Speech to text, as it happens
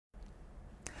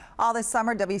All this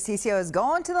summer, WCCO is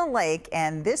going to the lake,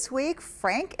 and this week,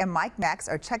 Frank and Mike Max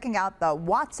are checking out the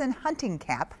Watson hunting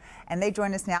camp, and they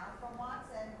join us now from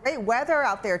Watson. Great weather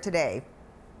out there today.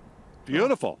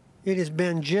 Beautiful. It has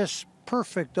been just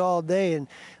perfect all day, and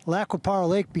Lac-Qui-Parle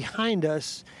Lake behind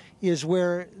us is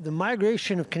where the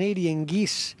migration of Canadian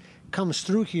geese comes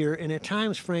through here, and at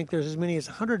times, Frank, there's as many as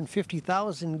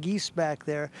 150,000 geese back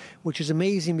there, which is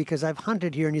amazing because I've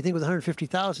hunted here, and you think with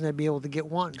 150,000 I'd be able to get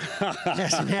one. It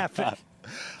hasn't happened.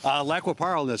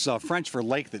 Lac-Qui-Parle is French for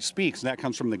lake that speaks, and that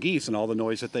comes from the geese and all the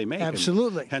noise that they make.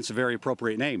 Absolutely. Hence a very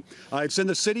appropriate name. It's in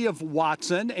the city of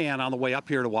Watson, and on the way up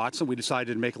here to Watson, we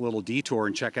decided to make a little detour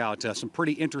and check out some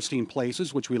pretty interesting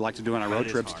places, which we like to do on our road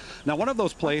trips. Now, one of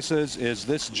those places is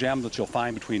this gem that you'll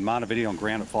find between Montevideo and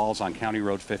Granite Falls on County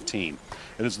Road 15.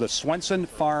 It is the Swenson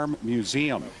Farm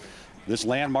Museum. This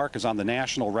landmark is on the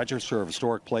National Register of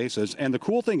Historic Places, and the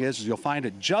cool thing is you'll find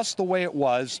it just the way it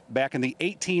was back in the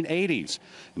 1880s.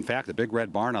 In fact, the big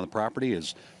red barn on the property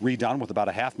is redone with about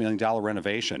a $500,000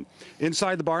 renovation.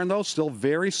 Inside the barn, though, still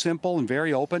very simple and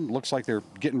very open. Looks like they're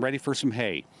getting ready for some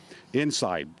hay.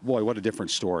 Inside, boy, what a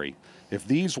different story. If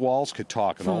these walls could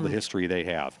talk and all the history they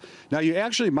have. Now, you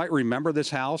actually might remember this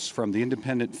house from the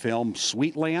independent film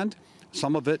Sweetland.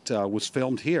 Some of it was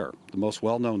filmed here. The most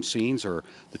well-known scenes are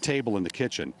the table in the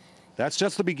kitchen. That's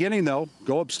just the beginning, though.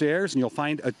 Go upstairs and you'll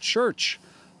find a church.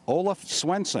 Olaf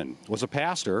Swenson was a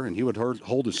pastor, and he would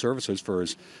hold his services for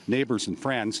his neighbors and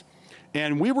friends.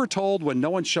 And we were told when no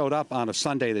one showed up on a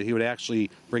Sunday that he would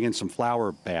actually bring in some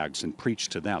flour bags and preach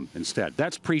to them instead.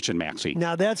 That's preaching, Maxie.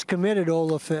 Now that's committed,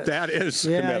 Olaf. That is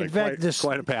committed. In fact,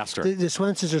 quite a pastor. The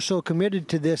Swensons are so committed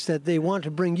to this that they want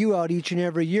to bring you out each and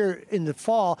every year in the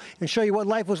fall and show you what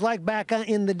life was like back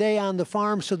in the day on the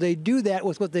farm. So they do that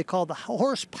with what they call the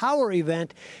horsepower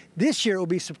event. This year it will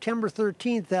be September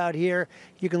 13th out here.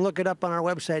 You can look it up on our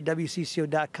website,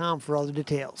 WCCO.com, for all the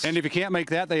details. And if you can't make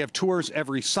that, they have tours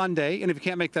every Sunday. And if you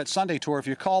can't make that Sunday tour, if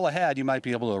you call ahead, you might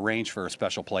be able to arrange for a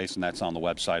special place, and that's on the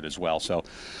website as well. So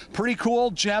pretty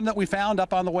cool gem that we found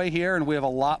up on the way here, and we have a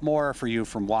lot more for you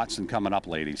from Watson coming up,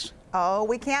 ladies. Oh,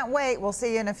 we can't wait. We'll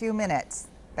see you in a few minutes.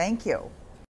 Thank you.